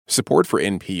Support for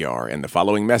NPR and the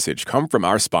following message come from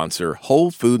our sponsor,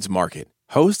 Whole Foods Market.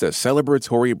 Host a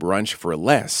celebratory brunch for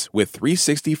less with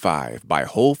 365 by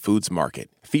Whole Foods Market,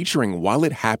 featuring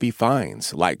wallet-happy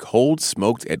finds like cold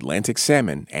smoked Atlantic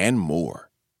salmon and more.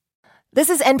 This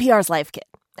is NPR's Life Kit,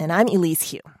 and I'm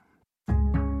Elise Hu.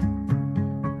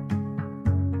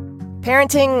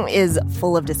 Parenting is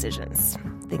full of decisions.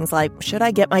 Things like, should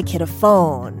I get my kid a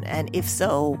phone? And if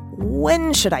so,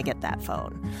 when should I get that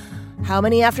phone? How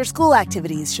many after-school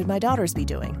activities should my daughters be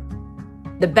doing?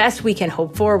 The best we can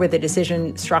hope for with a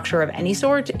decision structure of any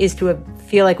sort is to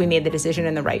feel like we made the decision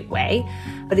in the right way.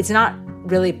 But it's not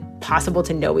really possible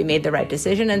to know we made the right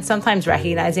decision. And sometimes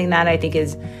recognizing that, I think,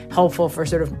 is helpful for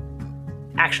sort of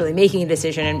actually making a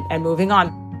decision and moving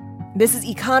on. This is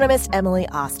economist Emily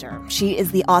Oster. She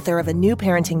is the author of a new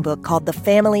parenting book called The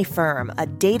Family Firm, a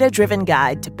data-driven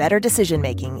guide to better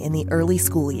decision-making in the early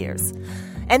school years.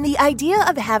 And the idea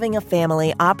of having a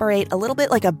family operate a little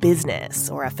bit like a business,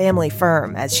 or a family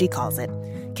firm, as she calls it,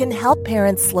 can help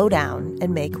parents slow down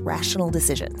and make rational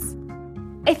decisions.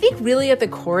 I think really at the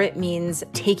core it means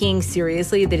taking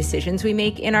seriously the decisions we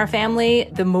make in our family.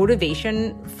 The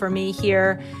motivation for me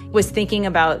here was thinking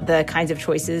about the kinds of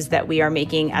choices that we are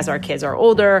making as our kids are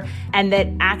older, and that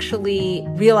actually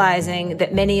realizing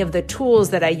that many of the tools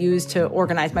that I use to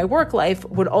organize my work life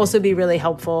would also be really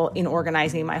helpful in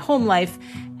organizing my home life,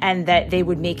 and that they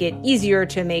would make it easier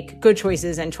to make good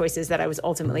choices and choices that I was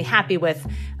ultimately happy with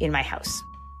in my house.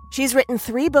 She's written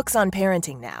 3 books on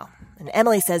parenting now. And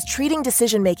Emily says treating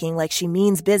decision-making like she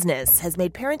means business has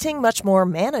made parenting much more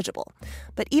manageable.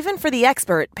 But even for the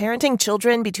expert, parenting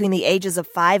children between the ages of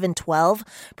 5 and 12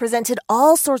 presented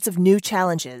all sorts of new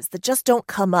challenges that just don't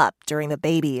come up during the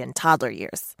baby and toddler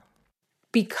years.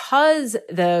 Because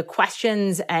the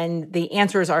questions and the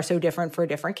answers are so different for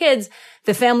different kids,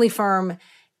 the Family Firm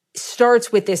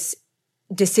starts with this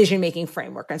decision-making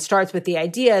framework and starts with the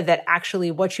idea that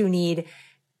actually what you need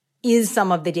is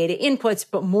some of the data inputs,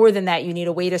 but more than that, you need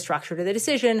a way to structure to the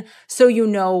decision so you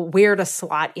know where to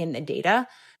slot in the data.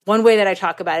 One way that I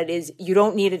talk about it is you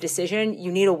don't need a decision,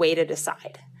 you need a way to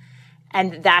decide.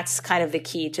 And that's kind of the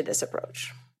key to this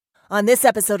approach. On this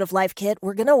episode of Life Kit,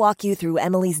 we're going to walk you through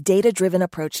Emily's data-driven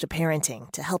approach to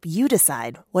parenting to help you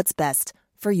decide what's best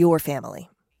for your family.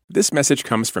 This message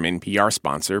comes from NPR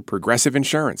sponsor Progressive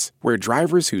Insurance, where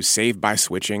drivers who save by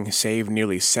switching save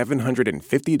nearly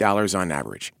 $750 on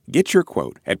average. Get your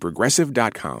quote at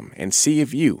Progressive.com and see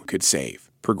if you could save.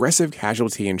 Progressive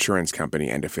Casualty Insurance Company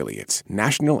and Affiliates.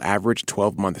 National average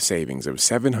 12-month savings of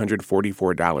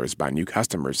 $744 by new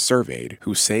customers surveyed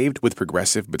who saved with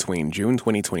Progressive between June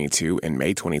 2022 and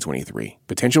May 2023.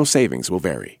 Potential savings will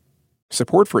vary.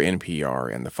 Support for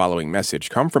NPR and the following message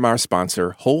come from our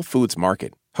sponsor, Whole Foods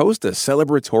Market. Host a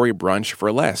celebratory brunch for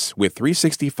less with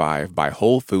 365 by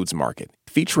Whole Foods Market,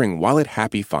 featuring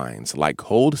wallet-happy finds like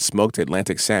cold smoked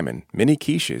Atlantic salmon, mini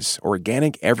quiches,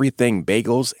 organic everything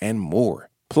bagels, and more.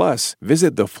 Plus,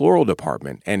 visit the floral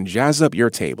department and jazz up your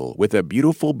table with a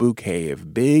beautiful bouquet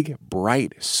of big,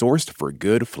 bright,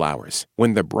 sourced-for-good flowers.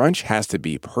 When the brunch has to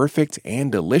be perfect and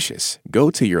delicious,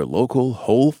 go to your local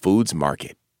Whole Foods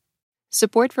Market.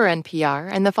 Support for NPR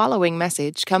and the following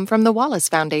message come from the Wallace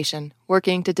Foundation,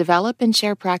 working to develop and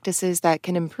share practices that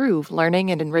can improve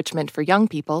learning and enrichment for young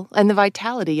people and the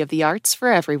vitality of the arts for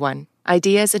everyone.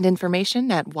 Ideas and information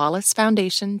at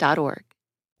wallacefoundation.org.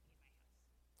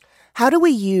 How do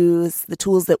we use the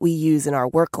tools that we use in our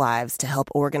work lives to help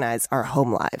organize our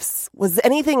home lives? Was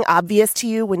anything obvious to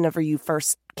you whenever you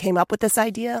first came up with this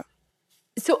idea?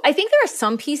 So I think there are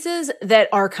some pieces that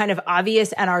are kind of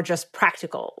obvious and are just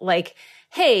practical. Like,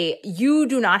 hey, you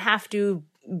do not have to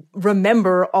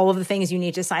remember all of the things you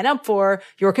need to sign up for.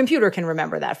 Your computer can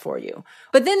remember that for you.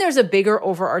 But then there's a bigger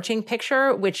overarching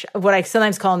picture, which what I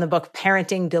sometimes call in the book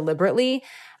parenting deliberately,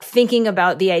 thinking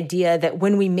about the idea that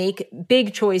when we make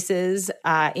big choices,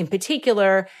 in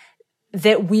particular,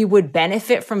 that we would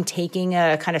benefit from taking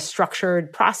a kind of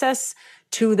structured process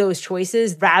to those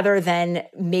choices rather than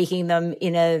making them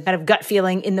in a kind of gut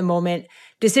feeling in the moment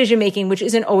decision making, which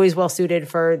isn't always well suited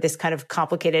for this kind of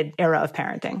complicated era of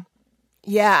parenting.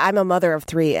 Yeah, I'm a mother of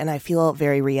 3 and I feel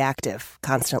very reactive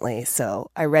constantly.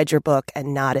 So I read your book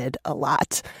and nodded a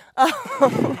lot.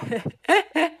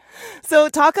 So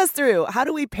talk us through, how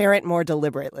do we parent more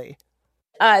deliberately?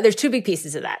 There's 2 big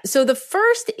pieces of that. So the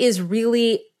first is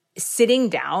really sitting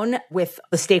down with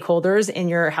the stakeholders in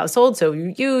your household, so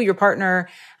you, your partner,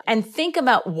 and think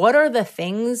about what are the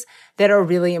things that are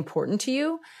really important to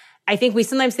you. I think we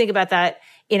sometimes think about that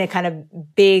in a kind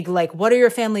of big, like, what are your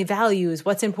family values?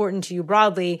 What's important to you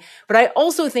broadly? But I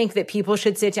also think that people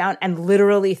should sit down and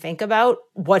literally think about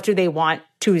what do they want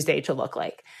Tuesday to look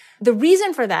like. The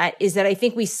reason for that is that I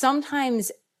think we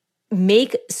sometimes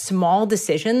make small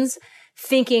decisions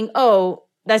thinking, oh,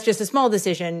 that's just a small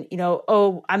decision.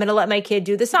 Oh, I'm going to let my kid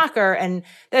do the soccer, and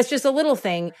that's just a little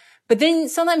thing. But then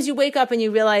sometimes you wake up and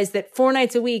you realize that 4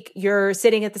 nights a week you're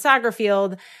sitting at the soccer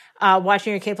field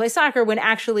watching your kid play soccer when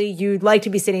actually you'd like to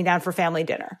be sitting down for family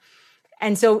dinner.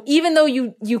 And so even though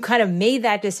you kind of made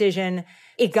that decision,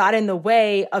 it got in the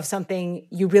way of something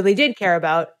you really did care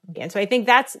about. And so I think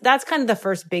that's kind of the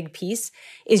first big piece,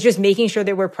 is just making sure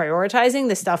that we're prioritizing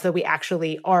the stuff that we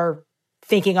actually are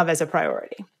thinking of as a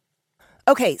priority.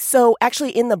 Okay, so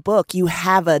actually in the book, you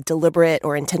have a deliberate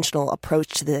or intentional approach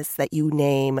to this that you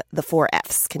name the 4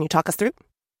 Fs. Can you talk us through?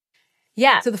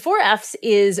 Yeah. So the 4 Fs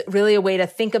is really a way to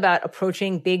think about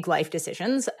approaching big life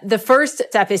decisions. The first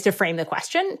step is to frame the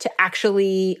question, to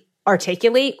actually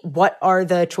articulate what are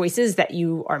the choices that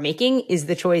you are making. Is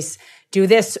the choice do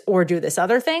this or do this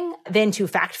other thing? Then to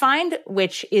fact find,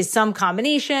 which is some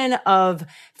combination of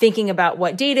thinking about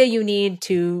what data you need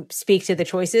to speak to the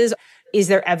choices. Is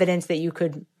there evidence that you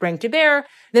could bring to bear?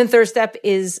 Then third step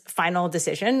is final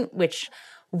decision, which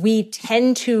we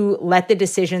tend to let the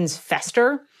decisions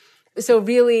fester. So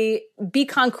really be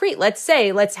concrete. Let's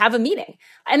have a meeting.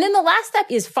 And then the last step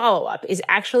is follow-up, is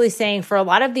actually saying for a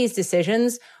lot of these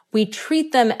decisions, we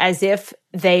treat them as if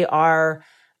they are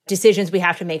decisions we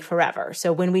have to make forever.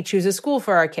 So when we choose a school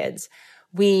for our kids,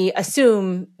 we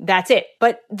assume that's it.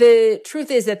 But the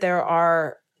truth is that there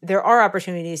are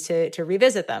opportunities to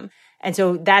revisit them. And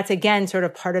so that's, again, sort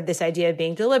of part of this idea of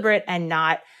being deliberate and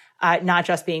not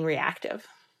just being reactive.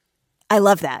 I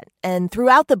love that. And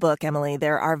throughout the book, Emily,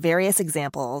 there are various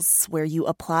examples where you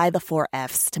apply the 4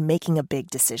 Fs to making a big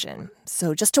decision.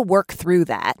 So just to work through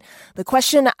that, the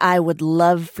question I would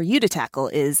love for you to tackle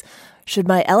is, should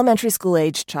my elementary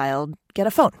school-age child get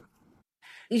a phone?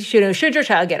 Should your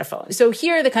child get a phone? So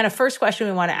here, the kind of first question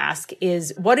we want to ask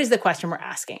is, what is the question we're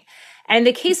asking? And in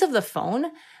the case of the phone,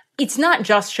 it's not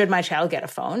just should my child get a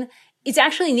phone. It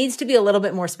actually needs to be a little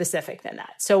bit more specific than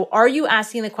that. So are you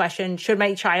asking the question, should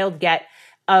my child get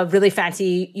a really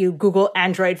fancy Google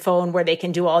Android phone where they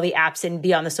can do all the apps and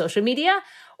be on the social media?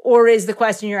 Or is the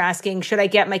question you're asking, should I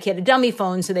get my kid a dummy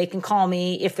phone so they can call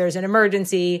me if there's an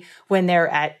emergency when they're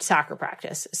at soccer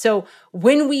practice? So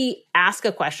when we ask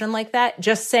a question like that,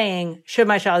 just saying, should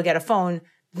my child get a phone,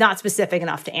 not specific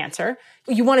enough to answer.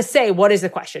 You want to say, what is the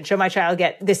question? Should my child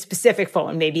get this specific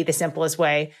phone? Maybe the simplest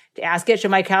way to ask it.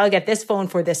 Should my child get this phone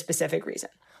for this specific reason?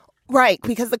 Right,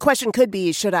 because the question could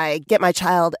be, should I get my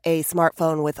child a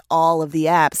smartphone with all of the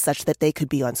apps such that they could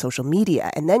be on social media?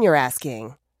 And then you're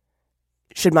asking,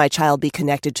 should my child be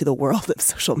connected to the world of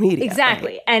social media?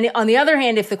 Exactly. Right? And on the other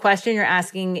hand, if the question you're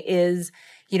asking is,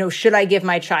 should I give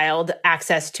my child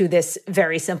access to this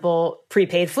very simple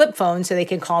prepaid flip phone so they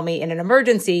can call me in an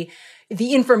emergency?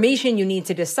 The information you need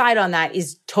to decide on that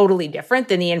is totally different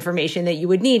than the information that you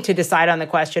would need to decide on the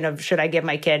question of, should I give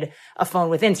my kid a phone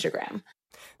with Instagram?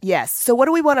 Yes. So what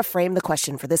do we want to frame the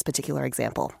question for this particular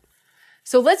example?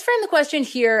 So let's frame the question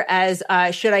here as,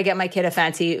 should I get my kid a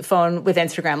fancy phone with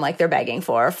Instagram like they're begging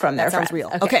for from their friends? That sounds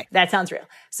real. Okay. That sounds real.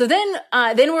 So then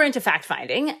we're into fact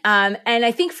finding. And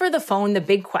I think for the phone, the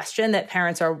big question that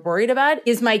parents are worried about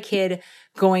is my kid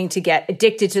going to get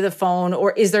addicted to the phone,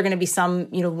 or is there going to be some,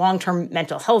 long-term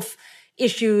mental health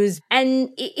issues? And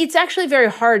it's actually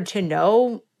very hard to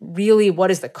know really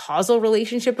what is the causal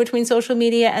relationship between social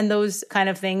media and those kind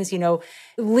of things,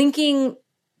 linking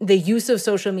the use of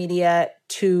social media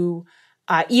to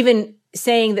even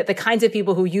saying that the kinds of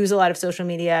people who use a lot of social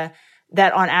media,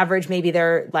 that on average, maybe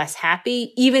they're less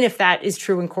happy. Even if that is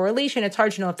true in correlation, it's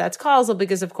hard to know if that's causal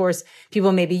because, of course,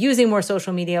 people may be using more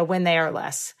social media when they are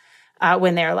less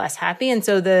happy. And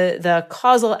so the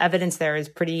causal evidence there is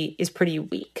pretty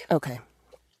weak. Okay.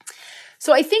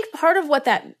 So I think part of what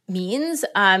that means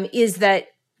is that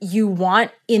you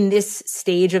want in this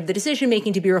stage of the decision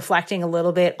making to be reflecting a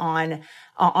little bit on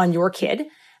your kid.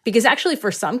 Because actually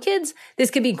for some kids, this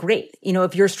could be great.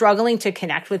 If you're struggling to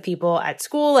connect with people at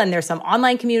school and there's some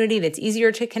online community that's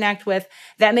easier to connect with,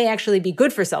 that may actually be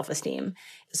good for self-esteem.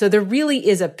 So there really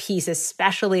is a piece,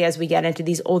 especially as we get into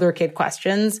these older kid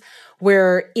questions,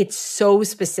 where it's so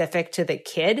specific to the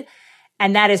kid.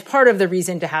 And that is part of the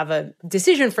reason to have a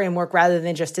decision framework rather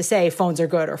than just to say phones are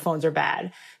good or phones are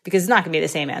bad, because it's not going to be the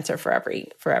same answer for every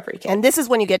kid. And this is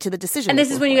when you get to the decision. And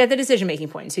this is when you get the decision-making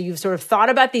point. So you've sort of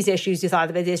thought about these issues. You thought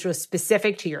about the issues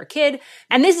specific to your kid.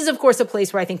 And this is, of course, a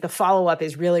place where I think the follow-up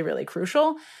is really, really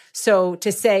crucial. So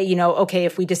to say, okay,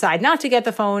 if we decide not to get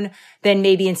the phone, then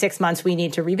maybe in 6 months we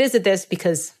need to revisit this,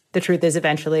 because the truth is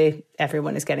eventually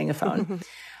everyone is getting a phone.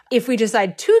 If we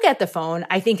decide to get the phone,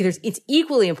 I think it's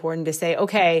equally important to say,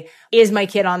 okay, is my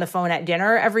kid on the phone at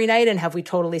dinner every night, and have we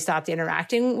totally stopped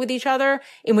interacting with each other?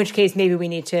 In which case, maybe we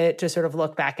need to sort of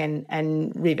look back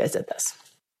and revisit this.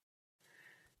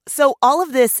 So all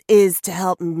of this is to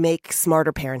help make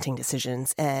smarter parenting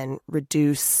decisions and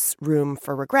reduce room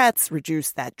for regrets,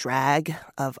 reduce that drag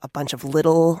of a bunch of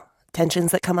little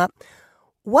tensions that come up.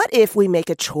 What if we make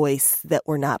a choice that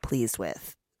we're not pleased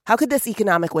with? How could this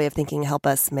economic way of thinking help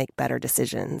us make better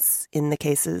decisions in the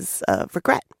cases of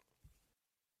regret?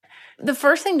 The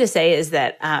first thing to say is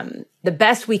that the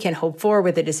best we can hope for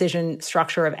with a decision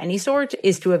structure of any sort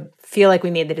is to feel like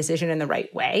we made the decision in the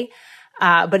right way.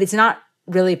 But it's not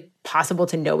really possible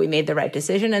to know we made the right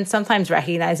decision. And sometimes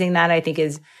recognizing that, I think,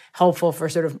 is helpful for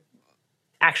sort of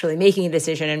actually making a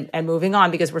decision and moving on,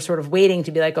 because we're sort of waiting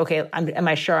to be like, okay, am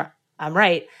I sure I'm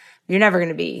right? You're never going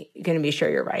to be sure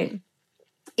you're right.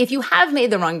 If you have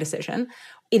made the wrong decision,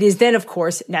 it is then, of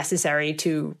course, necessary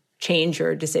to change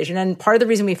your decision. And part of the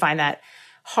reason we find that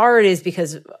hard is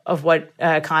because of what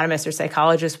economists or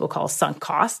psychologists will call sunk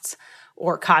costs,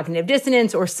 or cognitive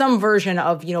dissonance, or some version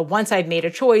of, once I've made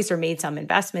a choice or made some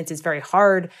investments, it's very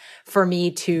hard for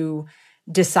me to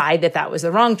decide that was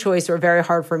the wrong choice, or very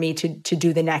hard for me to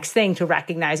do the next thing, to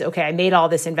recognize, okay, I made all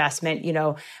this investment.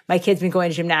 My kid's been going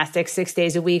to gymnastics 6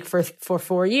 days a week for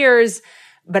 4 years,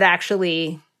 but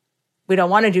actually we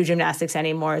don't want to do gymnastics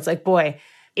anymore. It's like, boy,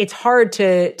 it's hard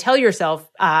to tell yourself,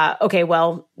 okay,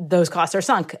 well, those costs are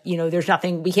sunk. There's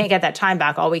nothing, we can't get that time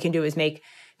back. All we can do is make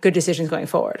good decisions going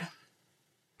forward.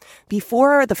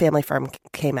 Before The Family Firm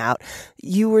came out,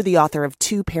 you were the author of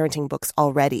 2 parenting books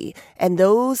already, and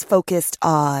those focused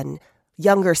on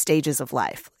younger stages of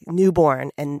life,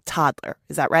 newborn and toddler.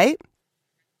 Is that right?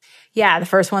 Yeah, the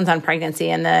first one's on pregnancy,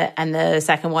 and the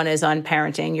second one is on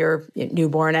parenting your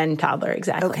newborn and toddler.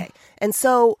 Exactly. Okay. And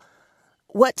so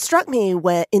what struck me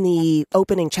in the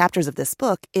opening chapters of this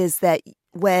book is that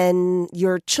when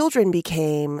your children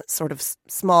became sort of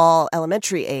small,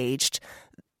 elementary aged,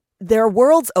 their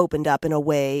worlds opened up in a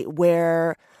way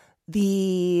where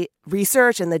the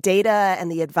research and the data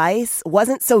and the advice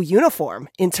wasn't so uniform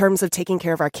in terms of taking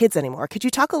care of our kids anymore. Could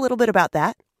you talk a little bit about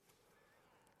that?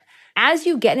 As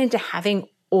you get into having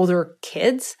older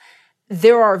kids,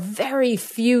 there are very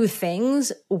few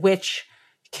things which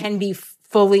can be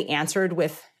fully answered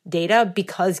with data,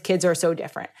 because kids are so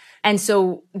different. And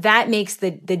so that makes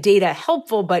the data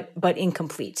helpful, but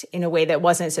incomplete in a way that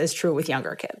wasn't as true with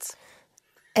younger kids.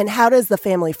 And how does the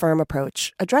Family Firm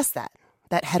approach address that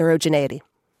heterogeneity?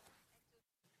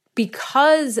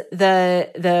 Because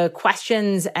the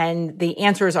questions and the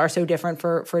answers are so different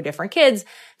for different kids,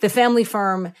 the Family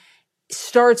Firm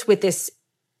starts with this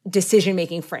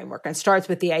decision-making framework and starts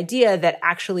with the idea that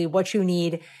actually what you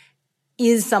need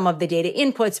is some of the data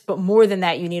inputs, but more than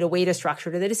that, you need a way to structure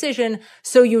the decision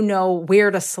so you know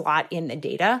where to slot in the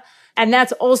data. And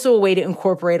that's also a way to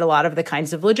incorporate a lot of the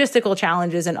kinds of logistical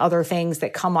challenges and other things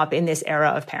that come up in this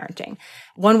era of parenting.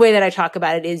 One way that I talk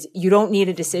about it is you don't need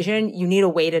a decision, you need a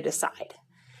way to decide.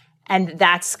 And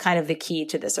that's kind of the key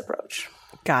to this approach.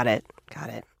 Got it.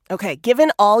 Okay,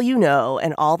 given all you know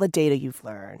and all the data you've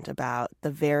learned about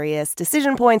the various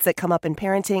decision points that come up in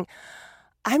parenting,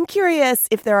 I'm curious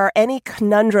if there are any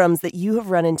conundrums that you have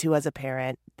run into as a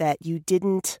parent that you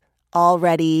didn't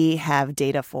already have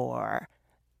data for,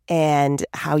 and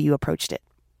how you approached it.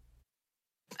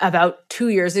 About 2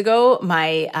 years ago,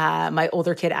 my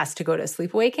older kid asked to go to a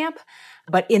sleepaway camp,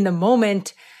 but in the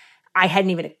moment, I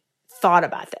hadn't even thought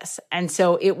about this. And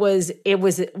so it was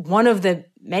one of the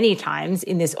many times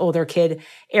in this older kid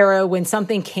era when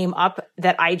something came up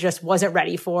that I just wasn't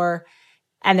ready for.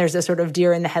 And there's a sort of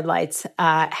deer in the headlights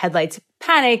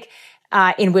panic,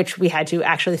 in which we had to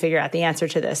actually figure out the answer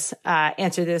to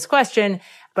this question.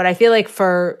 But I feel like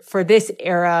for this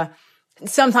era,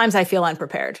 sometimes I feel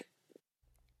unprepared.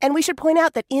 And we should point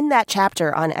out that in that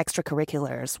chapter on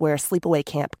extracurriculars, where sleepaway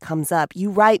camp comes up, you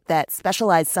write that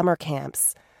specialized summer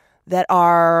camps that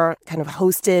are kind of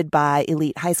hosted by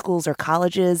elite high schools or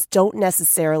colleges don't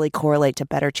necessarily correlate to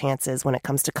better chances when it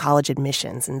comes to college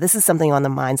admissions. And this is something on the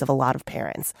minds of a lot of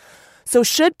parents. So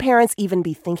should parents even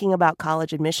be thinking about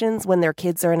college admissions when their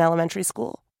kids are in elementary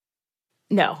school?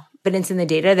 No, evidence in the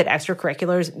data that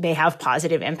extracurriculars may have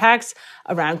positive impacts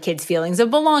around kids' feelings of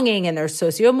belonging and their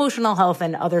socio-emotional health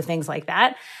and other things like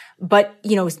that. But,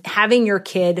 having your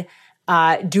kid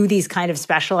do these kind of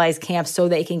specialized camps so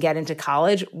they can get into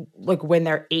college, like when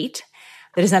they're 8,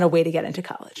 that is not a way to get into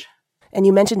college. And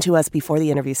you mentioned to us before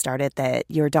the interview started that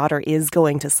your daughter is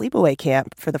going to sleepaway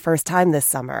camp for the first time this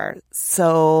summer.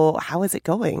 So how is it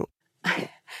going?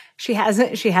 She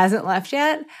hasn't left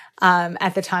yet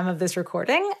at the time of this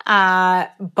recording,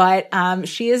 but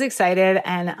she is excited,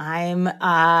 and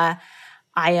I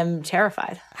am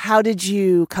terrified. How did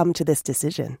you come to this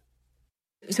decision?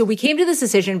 So we came to this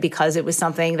decision because it was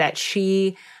something that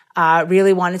she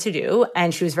really wanted to do,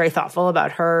 and she was very thoughtful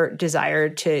about her desire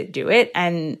to do it,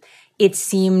 and it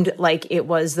seemed like it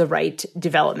was the right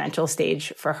developmental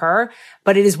stage for her.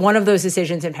 But it is one of those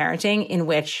decisions in parenting in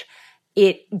which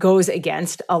it goes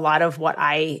against a lot of what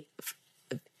I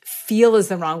feel is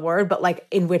the wrong word, but like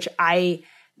in which I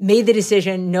made the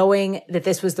decision knowing that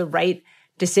this was the right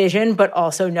decision, but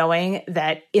also knowing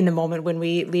that in the moment when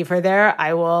we leave her there,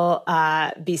 I will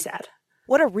be sad.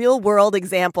 What a real world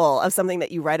example of something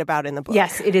that you write about in the book.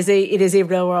 Yes, it is a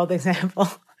real world example.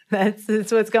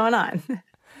 That's what's going on.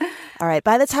 All right.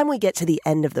 By the time we get to the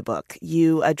end of the book,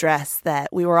 you address that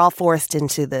we were all forced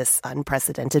into this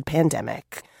unprecedented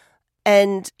pandemic.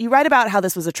 And you write about how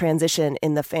this was a transition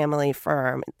in the family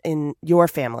firm, in your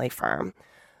family firm.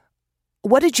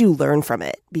 What did you learn from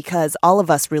it? Because all of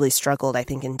us really struggled, I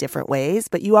think, in different ways,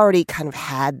 but you already kind of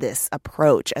had this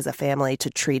approach as a family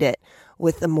to treat it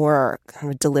with a more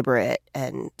kind of deliberate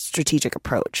and strategic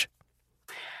approach.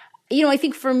 I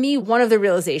think for me, one of the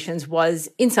realizations was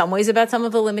in some ways about some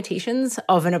of the limitations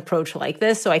of an approach like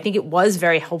this. So I think it was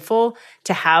very helpful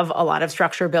to have a lot of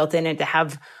structure built in and to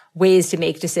have ways to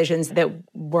make decisions that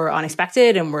were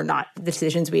unexpected and were not the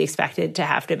decisions we expected to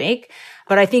have to make.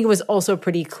 But I think it was also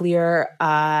pretty clear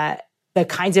the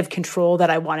kinds of control that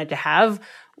I wanted to have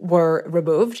were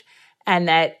removed, and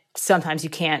that sometimes you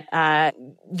can't,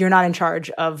 you're not in charge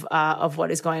of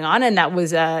what is going on. And that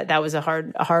was a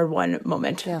hard one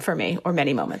moment for me, or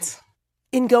many moments.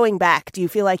 In going back, do you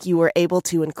feel like you were able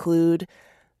to include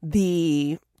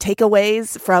the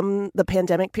takeaways from the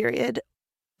pandemic period?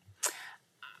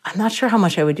 I'm not sure how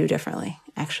much I would do differently,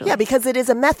 actually. Yeah, because it is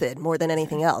a method more than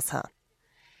anything else, huh?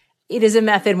 It is a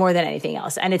method more than anything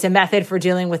else. And it's a method for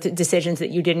dealing with decisions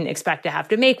that you didn't expect to have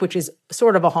to make, which is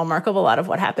sort of a hallmark of a lot of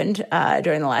what happened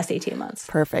during the last 18 months.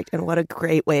 Perfect. And what a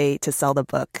great way to sell the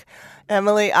book.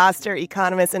 Emily Oster,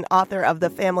 economist and author of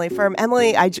The Family Firm.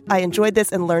 Emily, I enjoyed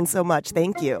this and learned so much.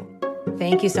 Thank you.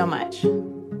 Thank you so much.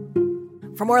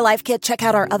 For more Life Kit, check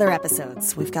out our other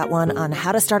episodes. We've got one on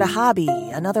how to start a hobby,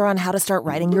 another on how to start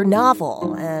writing your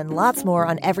novel, and lots more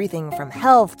on everything from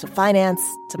health to finance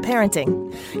to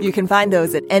parenting. You can find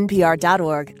those at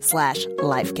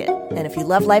npr.org/lifekit. And if you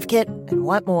love Life Kit and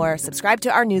want more, subscribe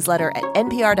to our newsletter at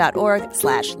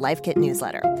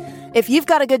npr.org/lifekitnewsletter. If you've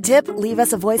got a good tip, leave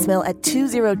us a voicemail at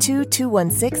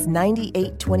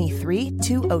 202-216-9823,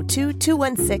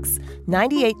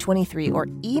 202-216-9823, or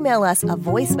email us a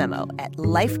voice memo at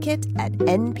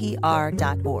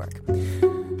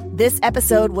lifekit@npr.org. This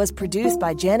episode was produced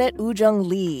by Janet Woo-Jung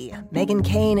Lee. Megan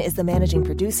Kane is the managing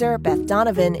producer. Beth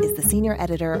Donovan is the senior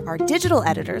editor. Our digital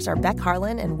editors are Beck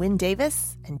Harlan and Wynn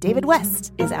Davis, and David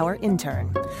West is our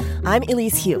intern. I'm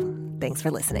Elise Hu. Thanks for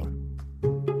listening.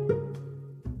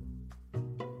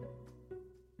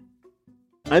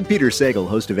 I'm Peter Sagal,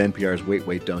 host of NPR's Wait,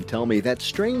 Wait, Don't Tell Me. That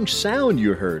strange sound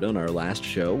you heard on our last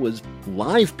show was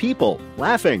live people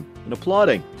laughing and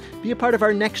applauding. Be a part of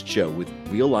our next show with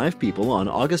real live people on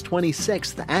August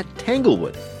 26th at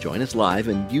Tanglewood. Join us live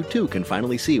and you too can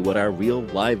finally see what our real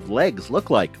live legs look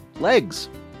like. Legs.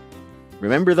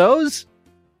 Remember those?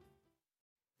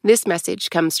 This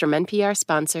message comes from NPR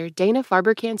sponsor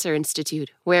Dana-Farber Cancer Institute,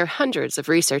 where hundreds of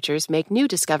researchers make new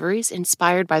discoveries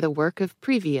inspired by the work of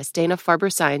previous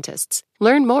Dana-Farber scientists.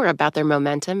 Learn more about their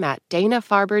momentum at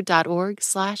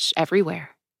danafarber.org/everywhere.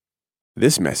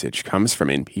 This message comes from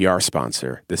NPR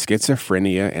sponsor, the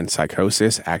Schizophrenia and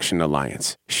Psychosis Action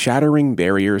Alliance, shattering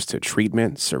barriers to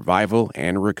treatment, survival,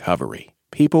 and recovery.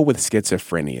 People with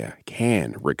schizophrenia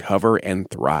can recover and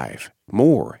thrive.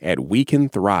 More at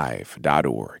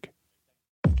wecanthrive.org.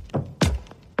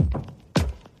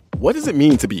 What does it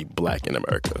mean to be Black in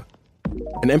America?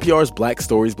 In NPR's Black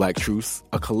Stories, Black Truths,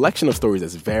 a collection of stories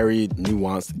as varied,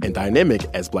 nuanced, and dynamic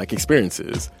as Black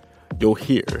experiences, you'll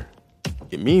hear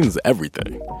it means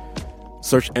everything.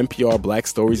 Search NPR Black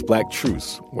Stories, Black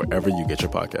Truths wherever you get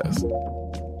your podcasts.